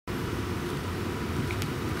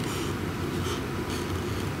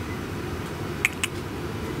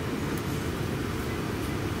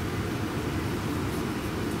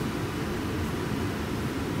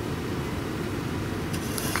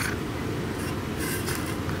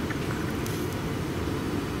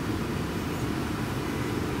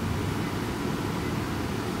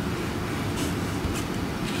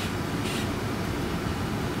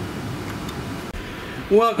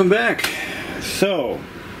Welcome back. So,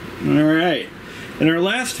 alright. In our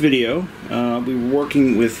last video, we were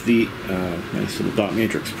working with the nice little dot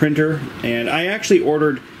matrix printer, and I actually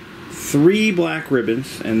ordered 3 black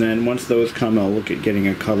ribbons, and then once those come, I'll look at getting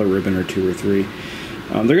a color ribbon or 2 or 3.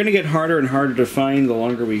 They're going to get harder and harder to find the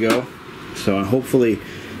longer we go, so hopefully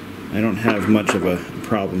I don't have much of a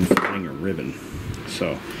problem finding a ribbon.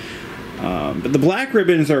 So, but the black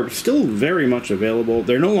ribbons are still very much available.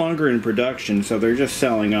 They're no longer in production, so they're just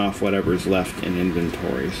selling off whatever's left in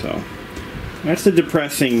inventory. So that's the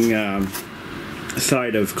depressing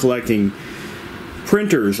side of collecting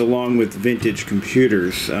printers along with vintage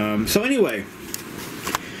computers. So anyway,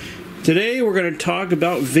 today we're going to talk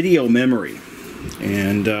about video memory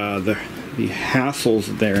and the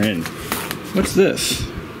hassles therein. What's this?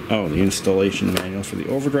 Oh, the installation manual for the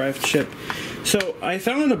overdrive chip. So I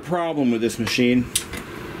found a problem with this machine,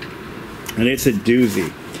 and it's a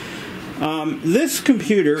doozy. This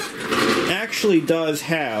computer actually does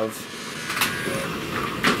have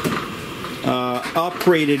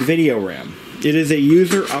upgraded video RAM. It is a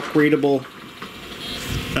user upgradable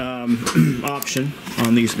option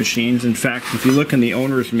on these machines. In fact, if you look in the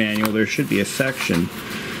owner's manual, there should be a section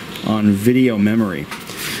on video memory.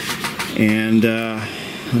 And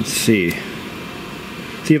let's see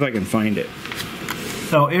if I can find it.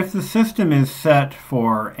 So if the system is set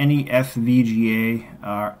for any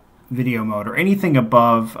SVGA video mode or anything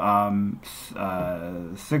above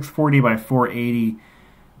 640 by 480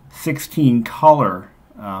 16 color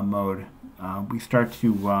mode, we start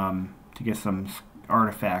to get some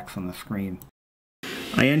artifacts on the screen.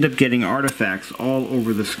 I end up getting artifacts all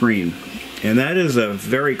over the screen, and that is a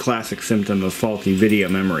very classic symptom of faulty video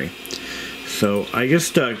memory. So I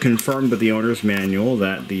just confirmed with the owner's manual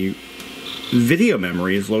that the video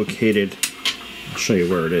memory is located, I'll show you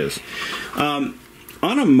where it is, on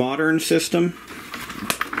a modern system.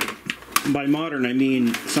 By modern I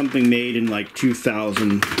mean something made in like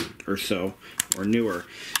 2000 or so, or newer,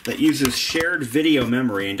 that uses shared video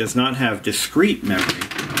memory and does not have discrete memory.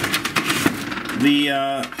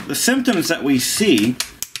 The symptoms that we see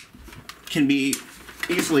can be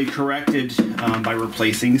easily corrected by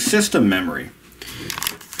replacing system memory.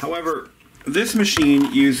 However, this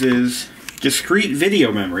machine uses discrete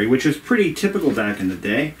video memory, which is pretty typical back in the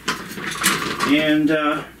day. And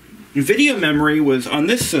video memory was on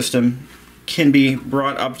this system can be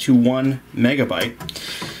brought up to 1 megabyte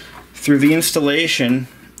through the installation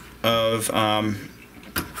of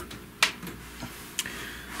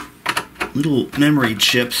little memory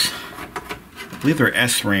chips. I believe they're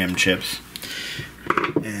SRAM chips.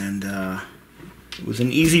 And it was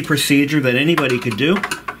an easy procedure that anybody could do.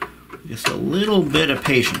 Just a little bit of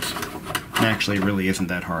patience. Actually, it really isn't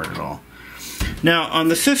that hard at all. Now, on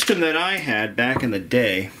the system that I had back in the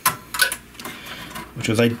day, which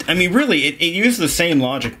was, I mean, really, it used the same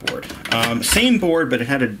logic board. Same board, but it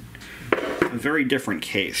had a very different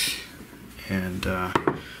case. And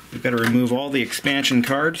we've got to remove all the expansion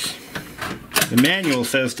cards. The manual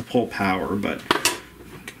says to pull power, but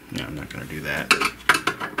no, I'm not going to do that.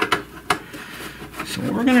 So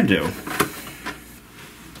what we're going to do,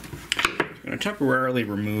 we're going to temporarily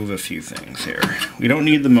remove a few things here. We don't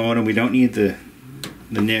need the modem, we don't need the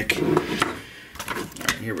NIC.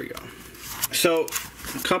 Alright, here we go. So,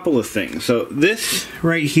 a couple of things. So this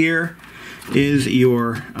right here is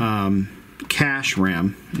your cache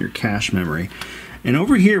RAM, your cache memory. And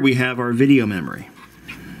over here we have our video memory.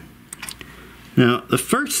 Now, the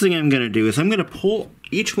first thing I'm going to do is I'm going to pull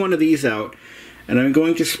each one of these out, and I'm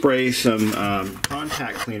going to spray some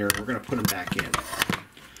contact cleaner. We're going to put them back in.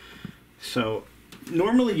 So,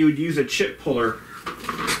 normally you would use a chip puller.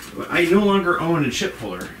 I no longer own a chip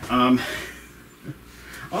puller.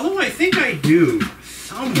 Although I think I do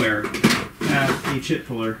somewhere have a chip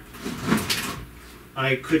puller.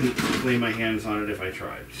 I couldn't lay my hands on it if I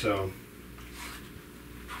tried. So,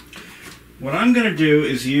 what I'm going to do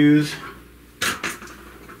is use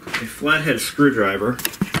a flathead screwdriver,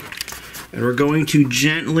 and we're going to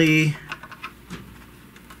gently,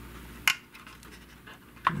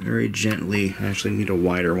 very gently, I actually need a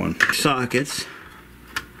wider one, sockets,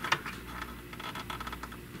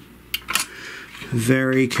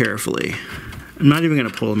 very carefully. I'm not even going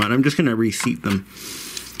to pull them out, I'm just going to reseat them.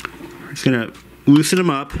 I'm just going to loosen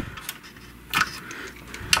them up.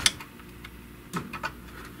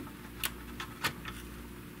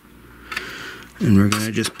 And we're going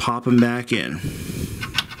to just pop them back in.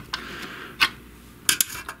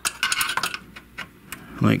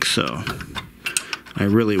 Like so. I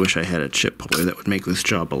really wish I had a chip puller. That would make this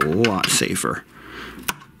job a lot safer.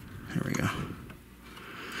 There we go.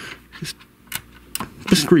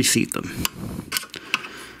 Just reseat them.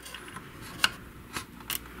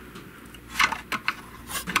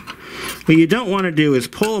 What you don't want to do is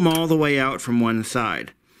pull them all the way out from one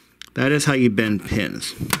side. That is how you bend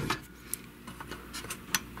pins.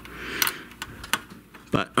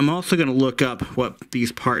 But I'm also going to look up what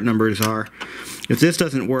these part numbers are. If this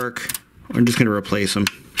doesn't work, I'm just going to replace them.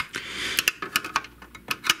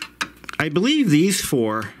 I believe these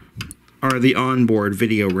 4 are the onboard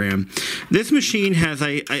video RAM. This machine has,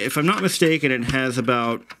 if I'm not mistaken, it has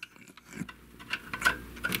about,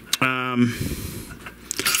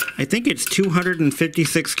 I think it's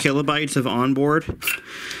 256 kilobytes of onboard,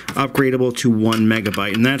 upgradable to 1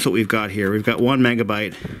 megabyte, and that's what we've got here. We've got 1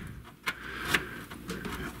 megabyte.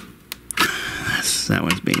 That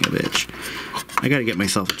one's being a bitch. I gotta get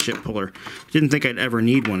myself a chip puller. Didn't think I'd ever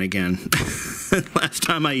need one again. Last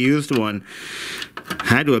time I used one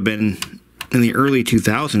had to have been in the early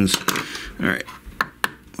 2000s. Alright,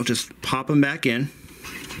 we'll just pop them back in.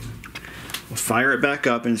 We'll fire it back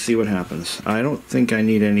up and see what happens. I don't think I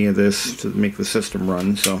need any of this to make the system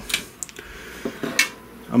run, so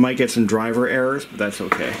I might get some driver errors, but that's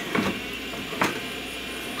okay.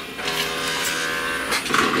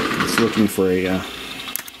 It's looking for a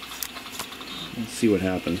let's see what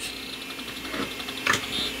happens.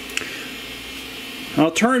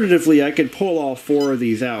 Alternatively, I could pull all 4 of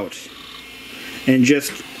these out and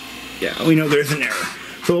just, yeah, we know there's an error.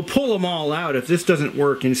 So we'll pull them all out if this doesn't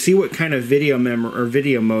work and see what kind of video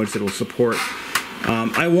video modes it'll support.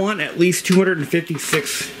 I want at least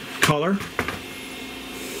 256 color.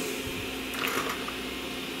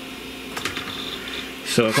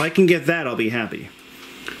 So if I can get that, I'll be happy.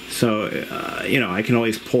 So, you know, I can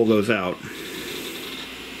always pull those out.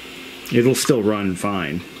 It'll still run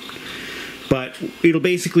fine. But it'll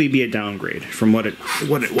basically be a downgrade from what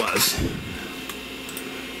it was.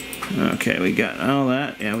 Okay, we got all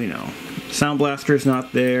that. Yeah, we know. Sound Blaster's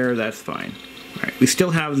not there. That's fine. Alright, we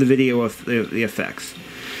still have the video of the effects.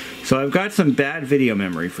 So I've got some bad video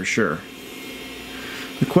memory for sure.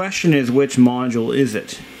 The question is, which module is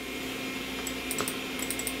it?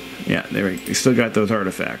 Yeah, there we still got those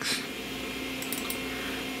artifacts.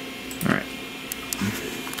 Alright.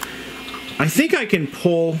 I think I can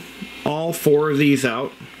pull all 4 of these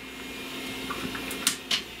out.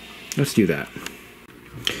 Let's do that.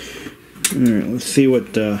 Alright, let's see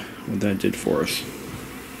what that did for us.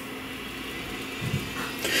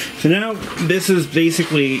 So now this is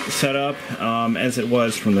basically set up as it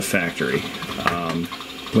was from the factory,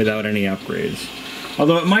 without any upgrades.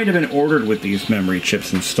 Although it might have been ordered with these memory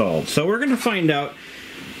chips installed. So we're going to find out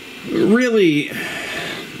really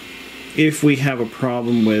if we have a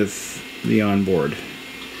problem with the onboard.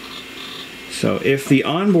 So if the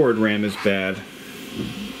onboard RAM is bad,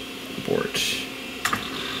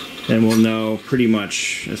 then we'll know pretty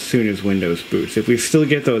much as soon as Windows boots. If we still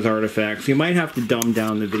get those artifacts, you might have to dumb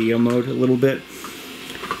down the video mode a little bit.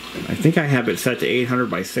 I think I have it set to 800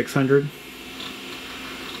 by 600.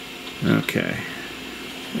 Okay.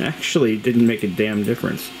 Actually, didn't make a damn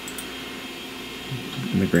difference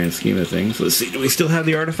in the grand scheme of things. Let's see, do we still have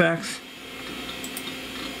the artifacts?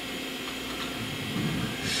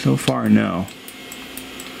 So far, no.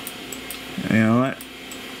 You know what?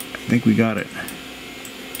 I think we got it.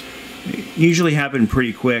 It usually happen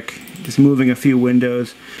pretty quick, just moving a few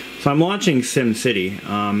windows. So I'm launching SimCity.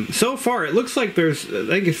 So far, it looks like there's, I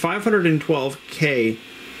think it's 512K,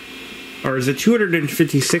 or is it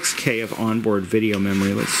 256K of onboard video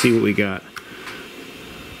memory? Let's see what we got.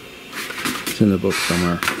 It's in the book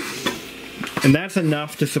somewhere. And that's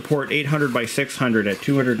enough to support 800 by 600 at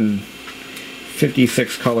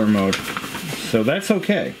 256 color mode. So that's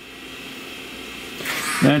okay.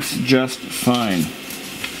 That's just fine.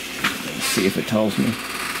 Let's see if it tells me.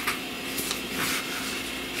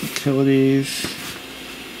 Utilities.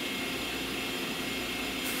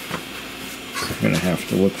 I'm going to have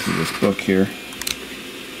to look through this book here.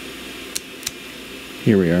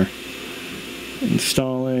 Here we are.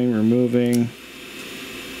 Installing, removing,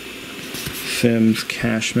 Sims,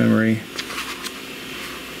 cache memory.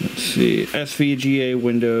 Let's see, SVGA,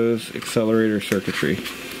 Windows, accelerator circuitry.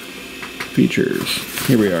 Features.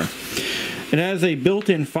 Here we are. It has a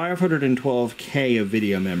built-in 512K of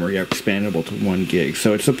video memory, expandable to 1 gig.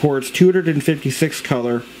 So it supports 256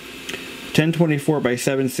 color, 1024 by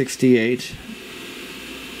 768,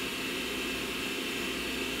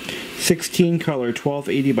 16 color,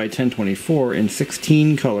 1280 by 1024, and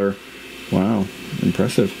 16 color. Wow,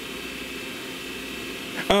 impressive.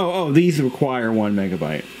 Oh, these require 1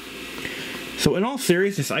 megabyte. So in all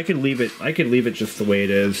seriousness, I could leave it just the way it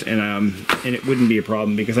is, and it wouldn't be a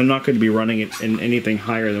problem because I'm not going to be running it in anything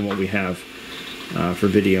higher than what we have for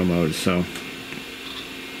video mode. So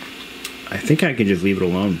I think I can just leave it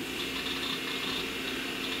alone.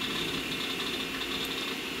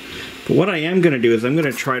 But what I am going to do is I'm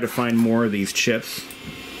going to try to find more of these chips.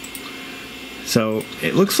 So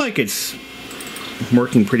it looks like it's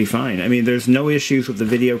working pretty fine. I mean, there's no issues with the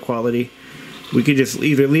video quality. We could just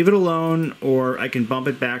either leave it alone, or I can bump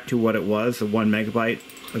it back to what it was, the 1 megabyte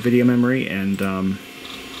of video memory, and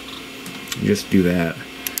just do that.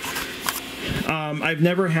 I've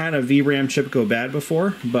never had a VRAM chip go bad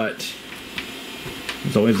before, but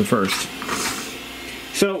it's always the first.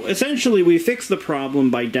 So essentially we fixed the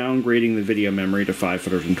problem by downgrading the video memory to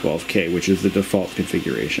 512K, which is the default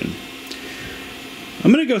configuration.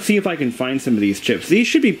 I'm going to go see if I can find some of these chips. These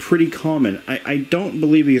should be pretty common. I don't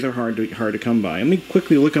believe these are hard to come by. Let me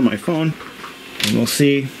quickly look on my phone, and we'll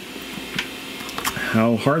see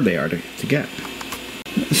how hard they are to get.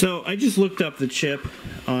 So I just looked up the chip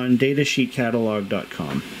on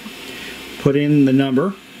datasheetcatalog.com. Put in the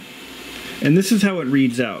number, and this is how it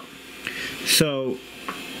reads out. So,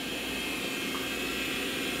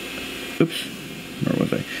 oops, where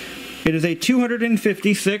was I? It is a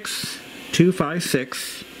 256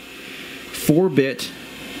 256 4-bit,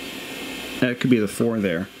 that could be the 4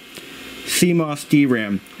 there, CMOS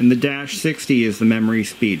DRAM, and the dash 60 is the memory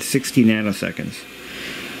speed, 60 nanoseconds.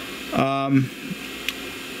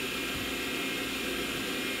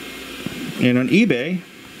 And on eBay,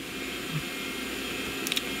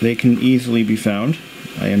 they can easily be found,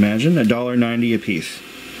 I imagine, $1.90 a piece.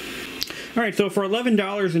 Alright, so for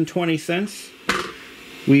 $11.20,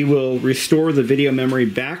 we will restore the video memory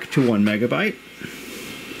back to 1 megabyte,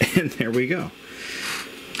 and there we go.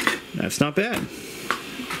 That's not bad.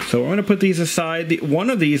 So we're going to put these aside. One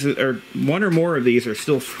or more of these are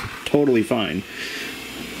still totally fine.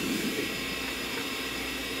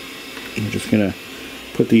 I'm just going to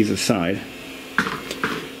put these aside.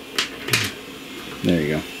 There you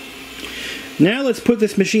go. Now let's put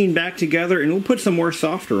this machine back together, and we'll put some more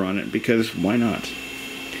software on it, because why not?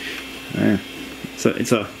 So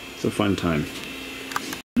it's a fun time.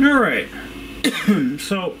 Alright,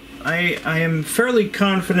 so I am fairly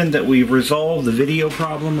confident that we've resolved the video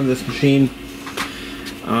problem of this machine.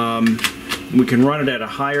 We can run it at a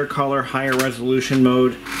higher color, higher resolution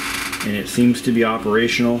mode, and it seems to be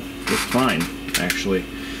operational just fine, actually.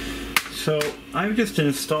 So I've just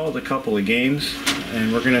installed a couple of games,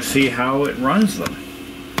 and we're going to see how it runs them.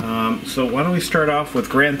 So why don't we start off with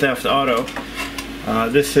Grand Theft Auto.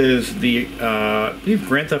 This is the, I believe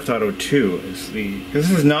Grand Theft Auto 2 is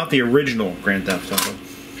this is not the original Grand Theft Auto,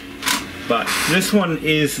 but this one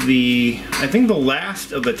is I think the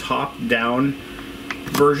last of the top-down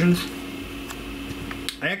versions.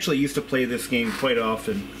 I actually used to play this game quite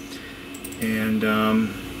often, and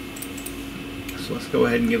so let's go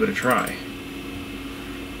ahead and give it a try.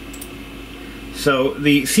 So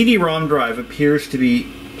the CD-ROM drive appears to be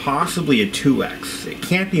possibly a 2X. It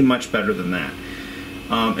can't be much better than that.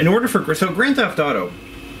 So Grand Theft Auto,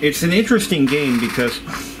 it's an interesting game because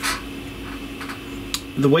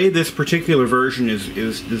the way this particular version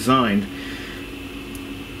is designed,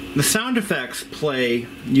 the sound effects play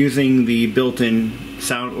using the built-in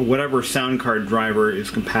sound, whatever sound card driver is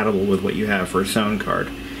compatible with what you have for a sound card.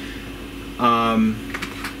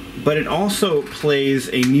 But it also plays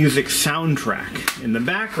a music soundtrack in the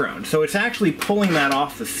background, so it's actually pulling that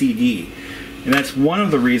off the CD. And that's one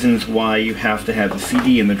of the reasons why you have to have the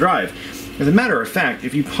CD in the drive. As a matter of fact,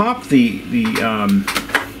 if you pop the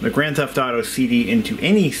Grand Theft Auto CD into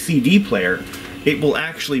any CD player, it will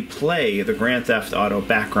actually play the Grand Theft Auto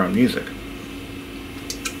background music.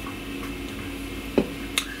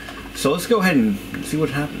 So let's go ahead and see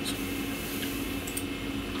what happens.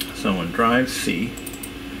 So on drive C,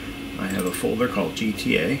 I have a folder called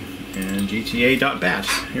GTA and GTA.bat.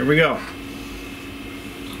 Here we go.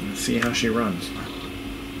 Let's see how she runs.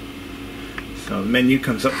 So the menu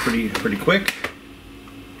comes up pretty quick.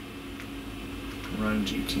 Run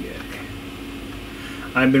GTA.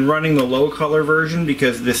 I've been running the low color version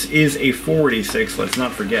because this is a 486, let's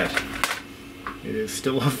not forget. It is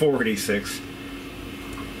still a 486.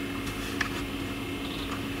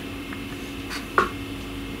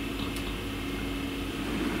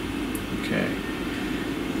 Okay.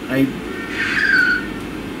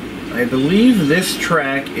 I believe this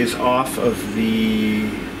track is off of the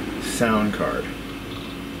sound card.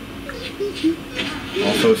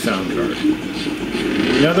 Also sound card.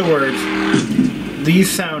 In other words, these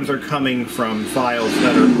sounds are coming from files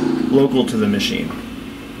that are local to the machine.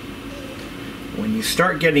 When you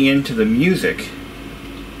start getting into the music,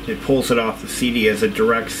 it pulls it off the CD as a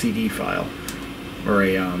direct CD file. Or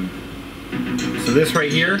a, so this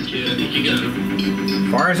right here, as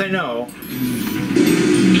far as I know,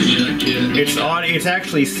 it's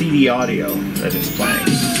actually CD audio that it's playing.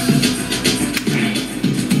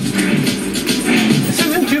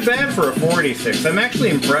 for a 486. I'm actually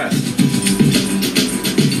impressed.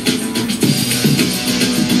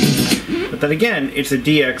 But then again, it's a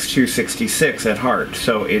DX266 at heart,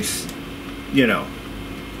 so it's, you know,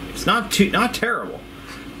 it's not terrible.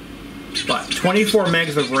 But 24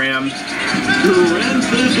 megs of RAM. See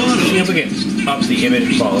if we can up the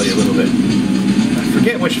image quality a little bit. I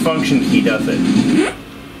forget which function key does it.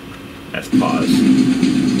 That's pause.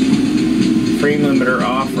 Frame limiter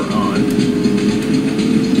off or on.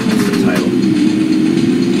 That's the title.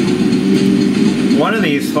 One of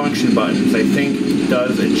these function buttons, I think,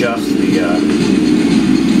 does adjust the...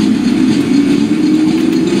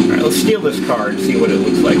 Alright, let's steal this card and see what it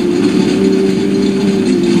looks like.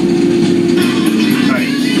 Alright,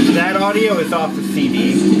 that audio is off the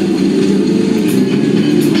CD.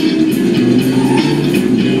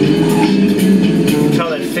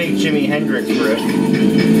 Tell that fake Jimi Hendrix riff.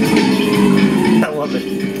 I love it.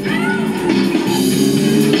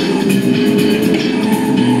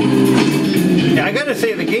 Yeah, I gotta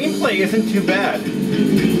say, the gameplay isn't too bad.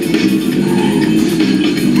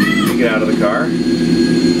 Get out of the car.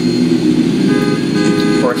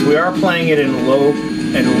 Of course, we are playing it in low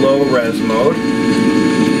res mode.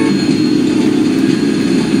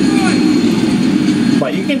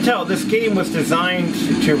 But you can tell this game was designed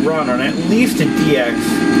to run on at least a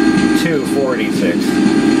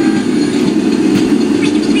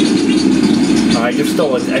DX246. I just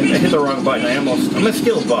stole it. I hit the wrong button. I'm gonna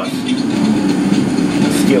steal a bus.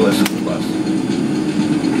 Steal this bus.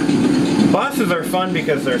 Buses are fun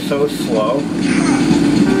because they're so slow,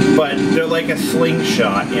 but they're like a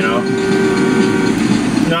slingshot, you know?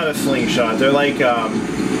 Not a slingshot. They're like,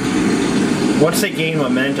 once they gain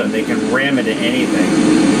momentum, they can ram into anything.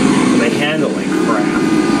 So they handle like crap.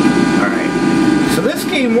 Alright. So this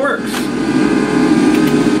game works.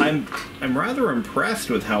 I'm rather impressed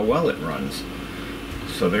with how well it runs.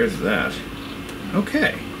 So there's that.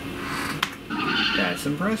 Okay. That's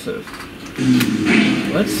impressive.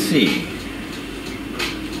 Let's see.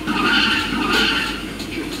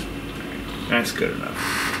 That's good enough.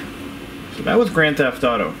 So that was Grand Theft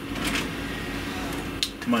Auto.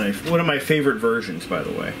 One of my favorite versions, by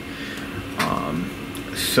the way.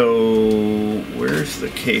 So where's the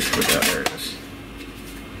case for that? There it is.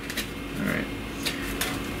 Alright.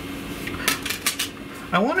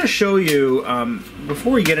 I want to show you,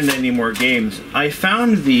 before we get into any more games, I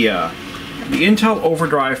found the Intel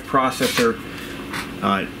Overdrive processor.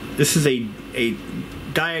 This is a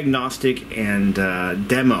diagnostic and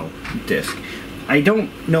demo disc. I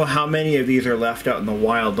don't know how many of these are left out in the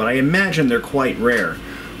wild, but I imagine they're quite rare.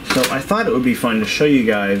 So I thought it would be fun to show you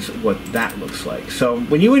guys what that looks like. So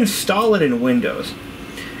when you install it in Windows,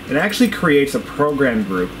 it actually creates a program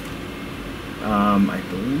group. I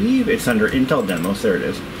believe it's under Intel Demos. There it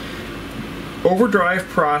is. Overdrive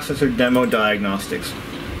Processor Demo Diagnostics.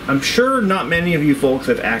 I'm sure not many of you folks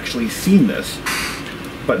have actually seen this,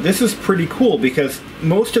 but this is pretty cool because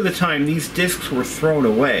most of the time these discs were thrown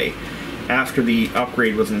away after the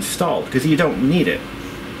upgrade was installed because you don't need it.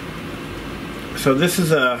 So this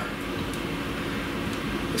is a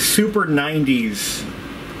super 90s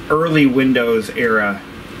early Windows era.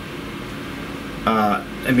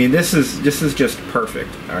 I mean, this is just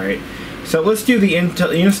perfect. All right, so let's do the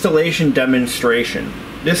installation demonstration.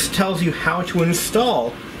 This tells you how to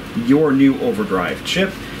install your new Overdrive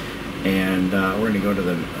chip, and we're going to go to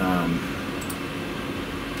the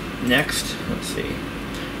next. Let's see.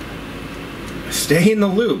 Stay in the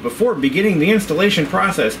loop. Before beginning the installation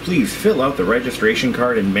process, please fill out the registration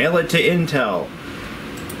card and mail it to Intel.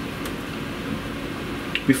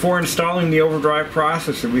 Before installing the Overdrive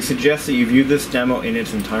processor, we suggest that you view this demo in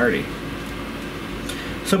its entirety.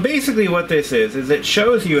 So basically what this is it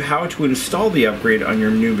shows you how to install the upgrade on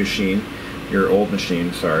your new machine, your old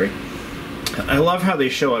machine, sorry. I love how they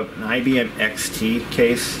show an IBM XT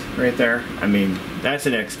case right there. I mean, that's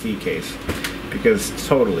an XT case, because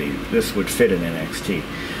totally this would fit in an XT.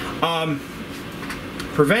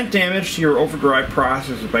 Prevent damage to your Overdrive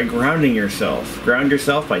processor by grounding yourself. Ground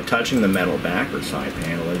yourself by touching the metal back or side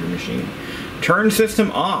panel of your machine. Turn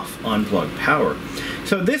system off. Unplug power.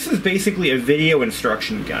 So this is basically a video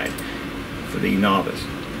instruction guide for the novice.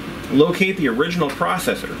 Locate the original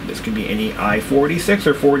processor. This could be any i46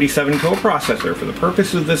 or 47 coprocessor. For the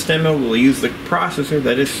purpose of this demo, we'll use the processor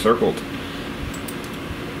that is circled.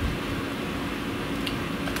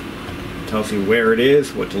 Tells you where it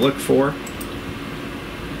is, what to look for.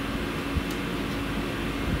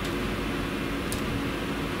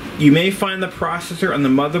 You may find the processor on the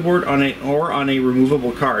motherboard or on a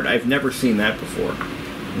removable card. I've never seen that before.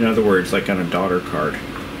 In other words, like on a daughter card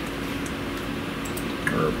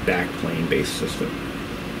or backplane based system.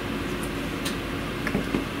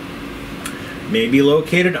 may be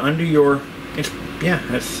located under your... Yeah,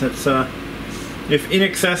 that's if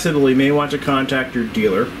inaccessible, you may want to contact your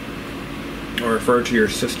dealer or refer to your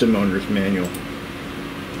system owner's manual.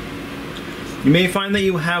 You may find that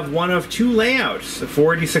you have one of two layouts, a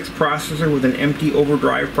 486 processor with an empty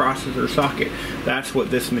overdrive processor socket. That's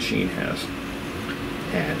what this machine has.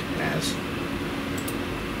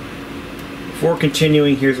 Before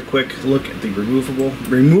continuing, here's a quick look at the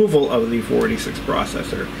removal of the 486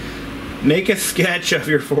 processor. Make a sketch of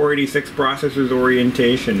your 486 processor's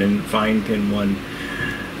orientation and find pin 1.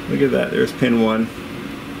 Look at that, there's pin 1.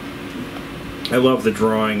 I love the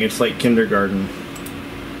drawing, it's like kindergarten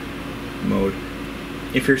mode.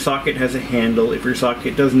 If your socket has a handle, if your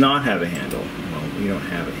socket does not have a handle, well, you don't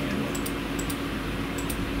have a handle.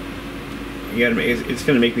 It's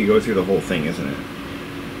going to make me go through the whole thing, isn't it?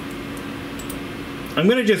 I'm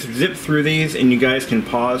going to just zip through these and you guys can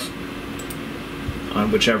pause on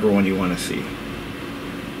whichever one you want to see.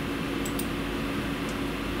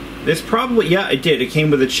 This probably, yeah, it did. It came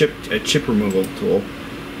with a chip removal tool.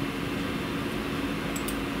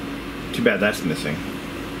 Too bad that's missing.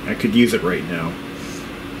 I could use it right now.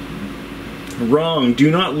 Wrong. Do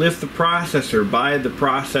not lift the processor by the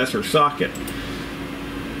processor socket.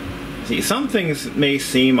 See, some things may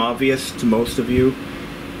seem obvious to most of you,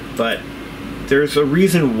 but there's a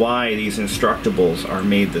reason why these Instructables are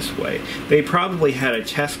made this way. They probably had a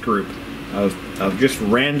test group of just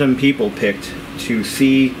random people picked to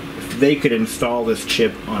see if they could install this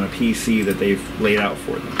chip on a PC that they've laid out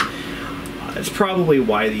for them. That's probably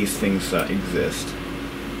why these things exist.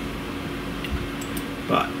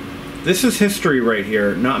 But this is history right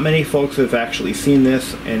here. Not many folks have actually seen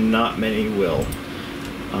this, and not many will.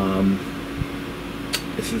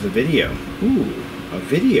 This is a video. Ooh. A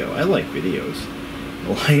video. I like videos.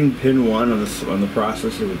 Align pin 1 on the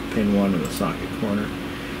processor with pin 1 on the socket corner.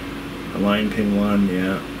 Align pin 1,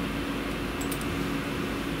 yeah.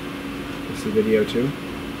 Is the video too?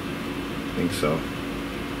 I think so.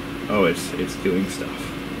 Oh, it's doing stuff.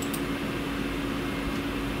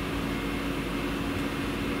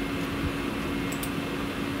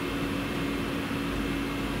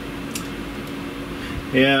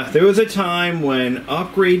 Yeah, there was a time when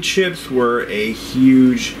upgrade chips were a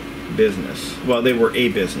huge business. Well, they were a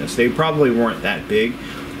business. They probably weren't that big,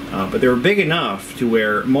 but they were big enough to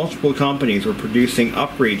where multiple companies were producing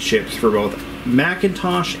upgrade chips for both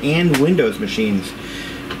Macintosh and Windows machines.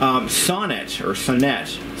 Sonnet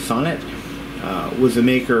was the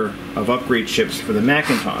maker of upgrade chips for the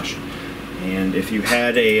Macintosh. And if you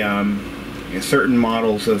had certain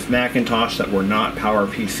models of Macintosh that were not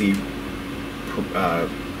PowerPC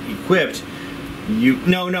equipped,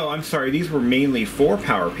 I'm sorry, these were mainly for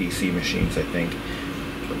PowerPC machines, I think.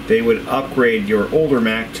 They would upgrade your older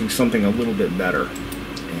Mac to something a little bit better.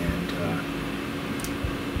 And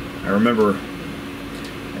I remember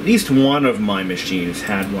at least one of my machines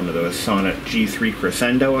had one of those Sonnet G3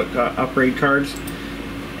 Crescendo upgrade cards,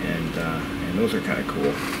 and those are kind of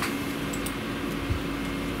cool.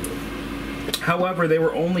 However, they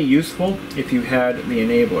were only useful if you had the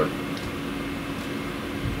enabler.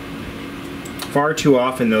 Far too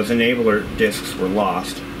often those enabler discs were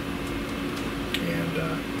lost, and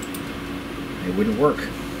they wouldn't work.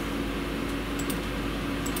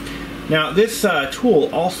 Now this tool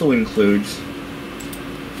also includes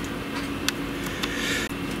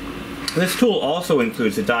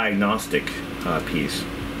a diagnostic piece,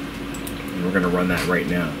 and we're going to run that right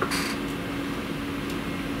now.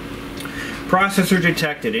 Processor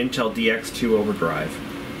detected, Intel DX2 overdrive.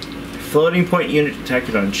 Floating point unit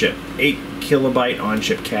detected on chip. 8 kilobyte on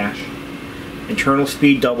chip cache. Internal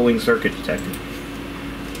speed doubling circuit detected.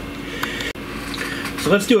 So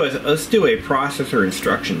let's do a processor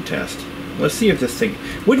instruction test. Let's see if this thing,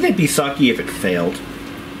 wouldn't it be sucky if it failed?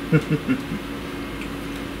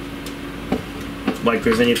 Like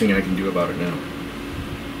there's anything I can do about it now.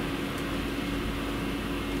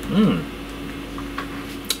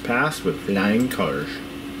 Passed with flying colors.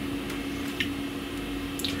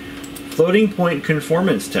 Floating point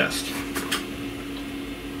conformance test.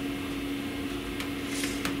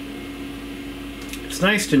 It's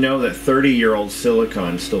nice to know that 30-year-old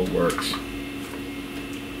silicon still works.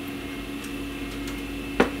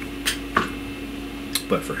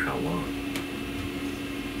 But for how long?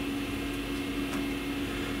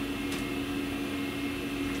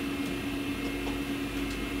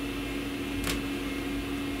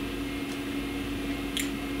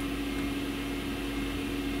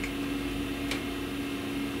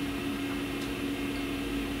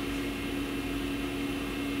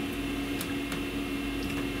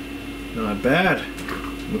 Not bad.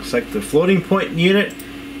 Looks like the floating point unit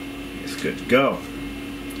is good to go.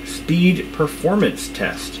 Speed performance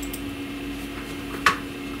test.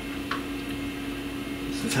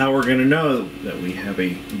 This is how we're going to know that we have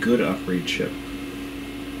a good upgrade chip.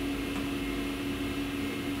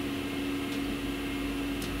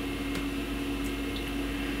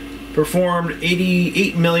 Performed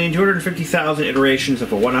 88,250,000 iterations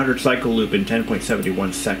of a 100 cycle loop in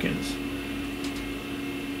 10.71 seconds.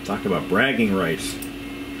 Talk about bragging rights.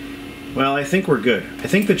 Well, I think we're good. I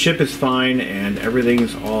think the chip is fine and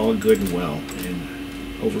everything's all good and well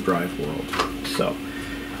in Overdrive world. So,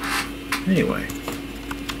 anyway.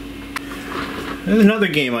 There's another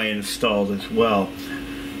game I installed as well.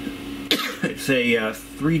 It's a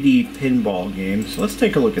 3D pinball game, so let's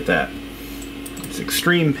take a look at that. It's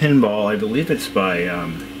Extreme Pinball. I believe it's by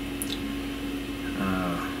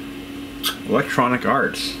Electronic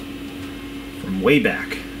Arts from way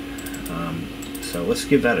back. So let's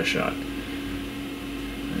give that a shot.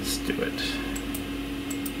 Let's do it.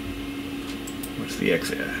 What's the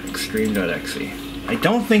Extreme.exe? I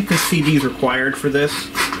don't think the CD is required for this,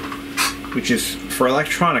 which is for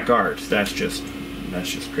Electronic Arts. That's just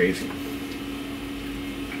crazy.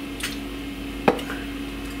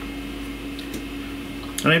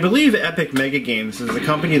 And I believe Epic Mega Games is the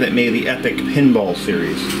company that made the Epic Pinball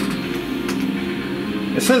series.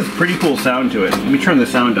 It says pretty cool sound to it. Let me turn the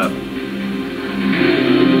sound up.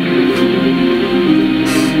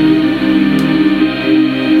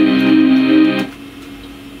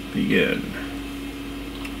 Begin.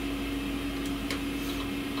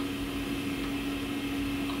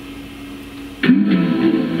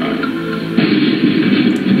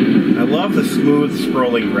 I love the smooth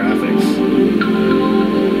scrolling graphics.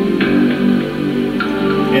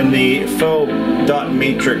 And the faux dot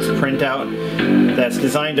matrix printout that's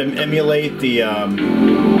designed to emulate the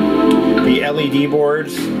LED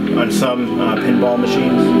boards on some pinball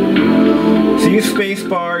machines. So use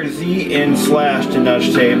spacebar, Z and slash to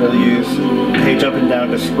nudge table, use page up and down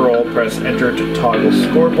to scroll, press enter to toggle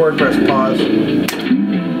scoreboard, press pause. There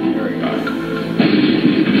we go.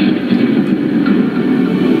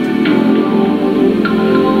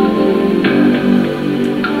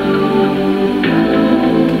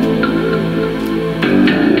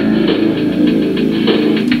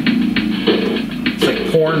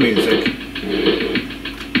 Music.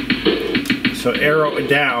 So arrow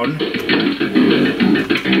down.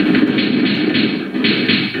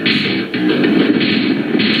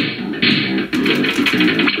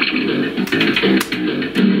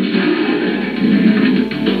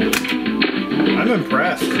 I'm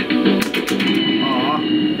impressed. Aw.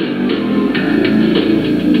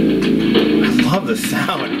 I love the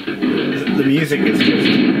sound. The music is just...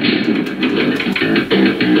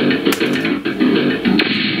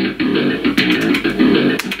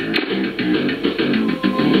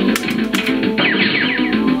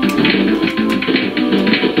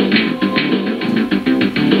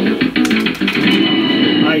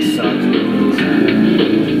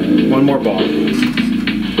 One more ball.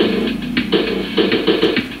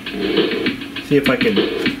 See if I can...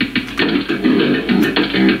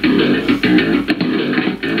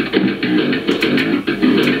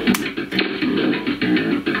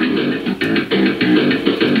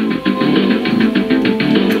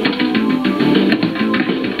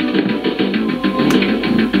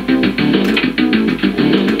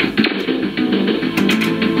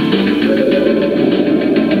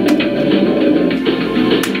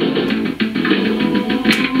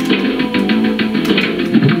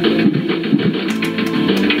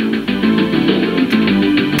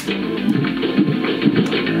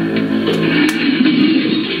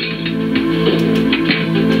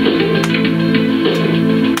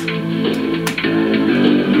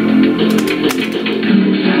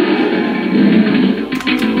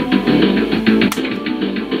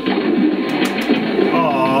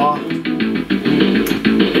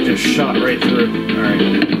 Shot right through. All right.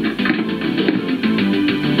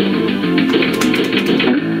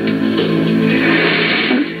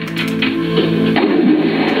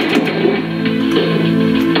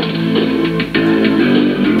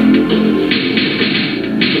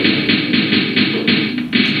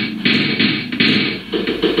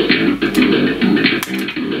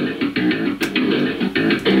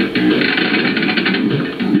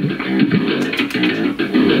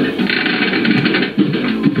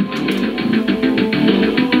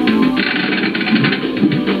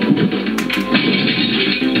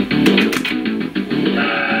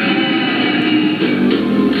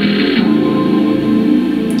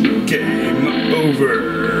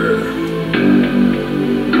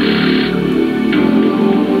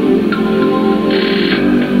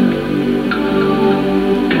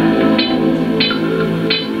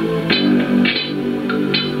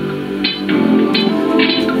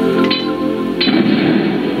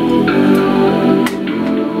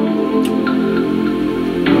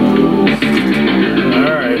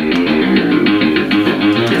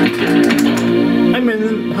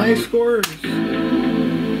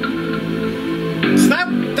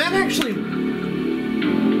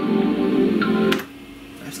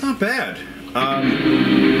 bad.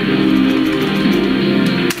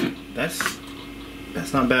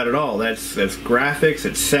 That's not bad at all. That's graphics,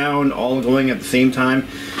 it's sound, all going at the same time.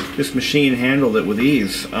 This machine handled it with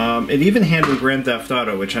ease. It even handled Grand Theft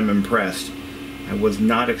Auto, which I'm impressed. I was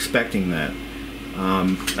not expecting that.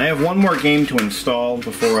 I have one more game to install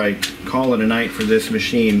before I call it a night for this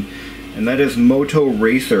machine, and that is Moto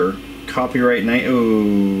Racer. Copyright night. Oh,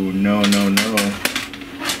 no, no, no.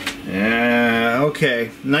 Okay.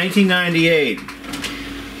 1998.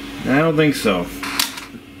 I don't think so.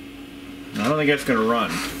 I don't think that's going to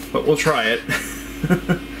run, but we'll try it.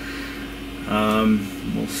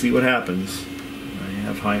 We'll see what happens. I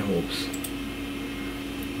have high hopes.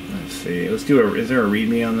 Let's see. Let's do a. Is there a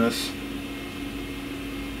README on this?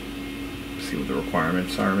 Let's see what the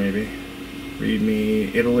requirements are, maybe.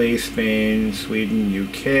 README, Italy, Spain, Sweden,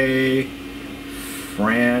 UK,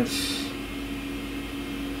 France,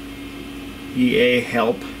 EA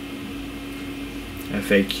help,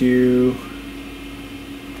 FAQ.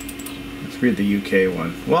 Let's read the UK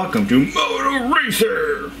one. Welcome to Moto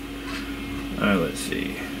Racer! Let's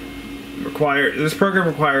see. This program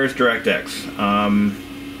requires DirectX.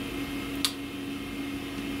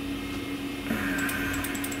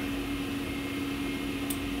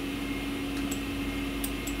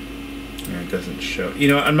 It doesn't show. You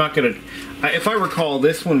know, I'm not gonna. If I recall,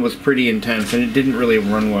 this one was pretty intense, and it didn't really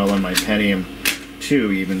run well on my Pentium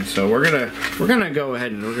 2 even. So we're gonna go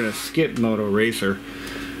ahead and we're gonna skip Moto Racer.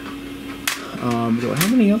 Do I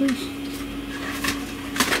have any others?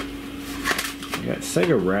 I got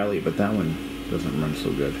Sega Rally, but that one doesn't run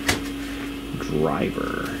so good.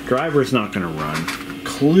 Driver's not gonna run.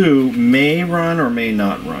 Clue may run or may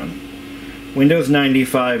not run. Windows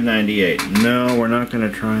 95, 98. No, we're not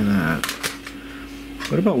gonna try that.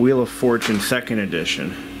 What about Wheel of Fortune 2nd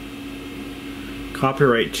edition?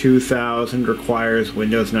 Copyright 2000 requires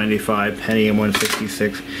Windows 95, Pentium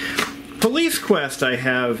 166. Police Quest I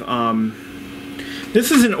have,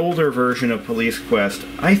 this is an older version of Police Quest.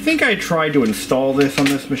 I think I tried to install this on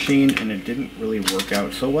this machine and it didn't really work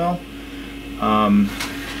out so well. But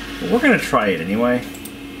we're going to try it anyway.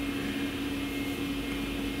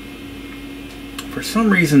 For some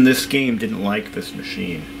reason this game didn't like this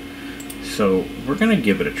machine. So we're going to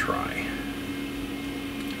give it a try.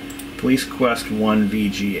 Police Quest 1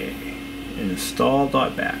 VGA.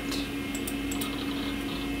 Install.bat.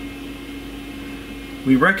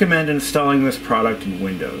 We recommend installing this product in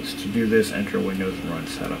Windows. To do this, enter Windows and run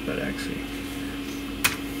setup.exe.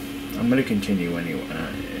 I'm going to continue anyway.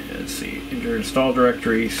 Let's see. Enter install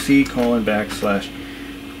directory C:\PQ.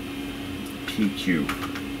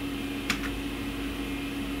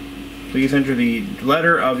 Please enter the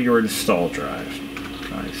letter of your install drive.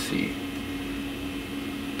 I see.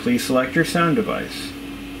 Please select your sound device.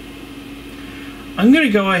 I'm going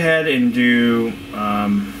to go ahead and do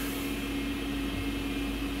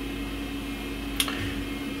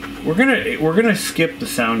we're gonna skip the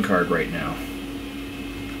sound card right now.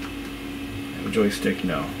 I have a joystick?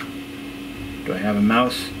 No. Do I have a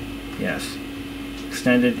mouse? Yes.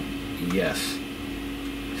 Extended? Yes.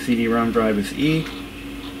 CD-ROM drive is E.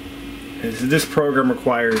 As this program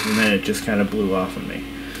requires, and then it just kind of blew off of me.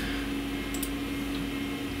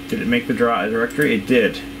 Did it make the directory? It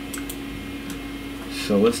did.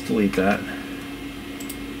 So let's delete that.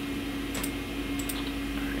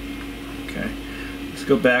 Okay. Let's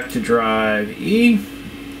go back to drive E.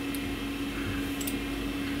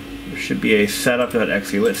 There should be a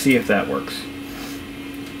setup.exe. Let's see if that works.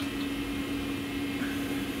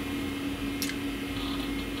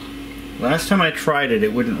 Last time I tried it,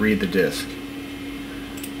 it wouldn't read the disk.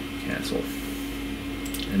 Cancel.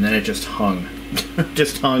 And then it just hung.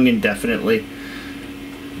 Just hung indefinitely.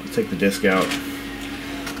 Let's take the disk out.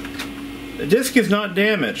 The disk is not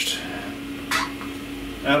damaged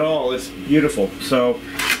at all. It's beautiful. So,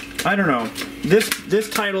 I don't know. This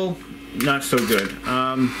title, not so good.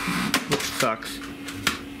 Which sucks.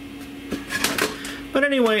 But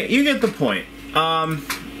anyway, you get the point.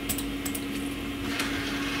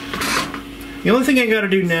 The only thing I gotta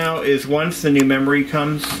do now is once the new memory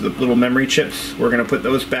comes, the little memory chips, we're gonna put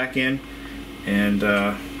those back in, and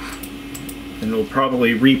we'll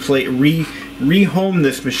probably rehome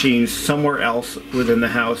this machine somewhere else within the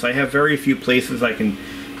house. I have very few places I can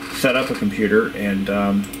set up a computer, and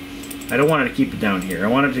I don't want it to keep it down here. I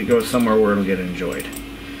want it to go somewhere where it'll get enjoyed.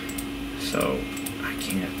 So I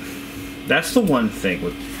can't. That's the one thing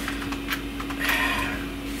with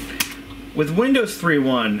Windows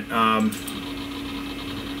 3.1.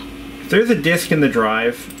 There's a disk in the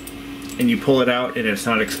drive and you pull it out and it's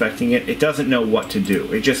not expecting it, it doesn't know what to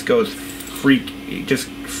do. It just goes it just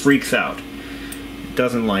freaks out. It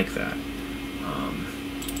doesn't like that.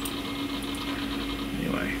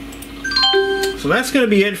 Anyway, so that's going to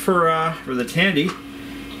be it for the Tandy,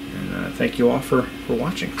 and thank you all for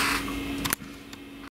watching.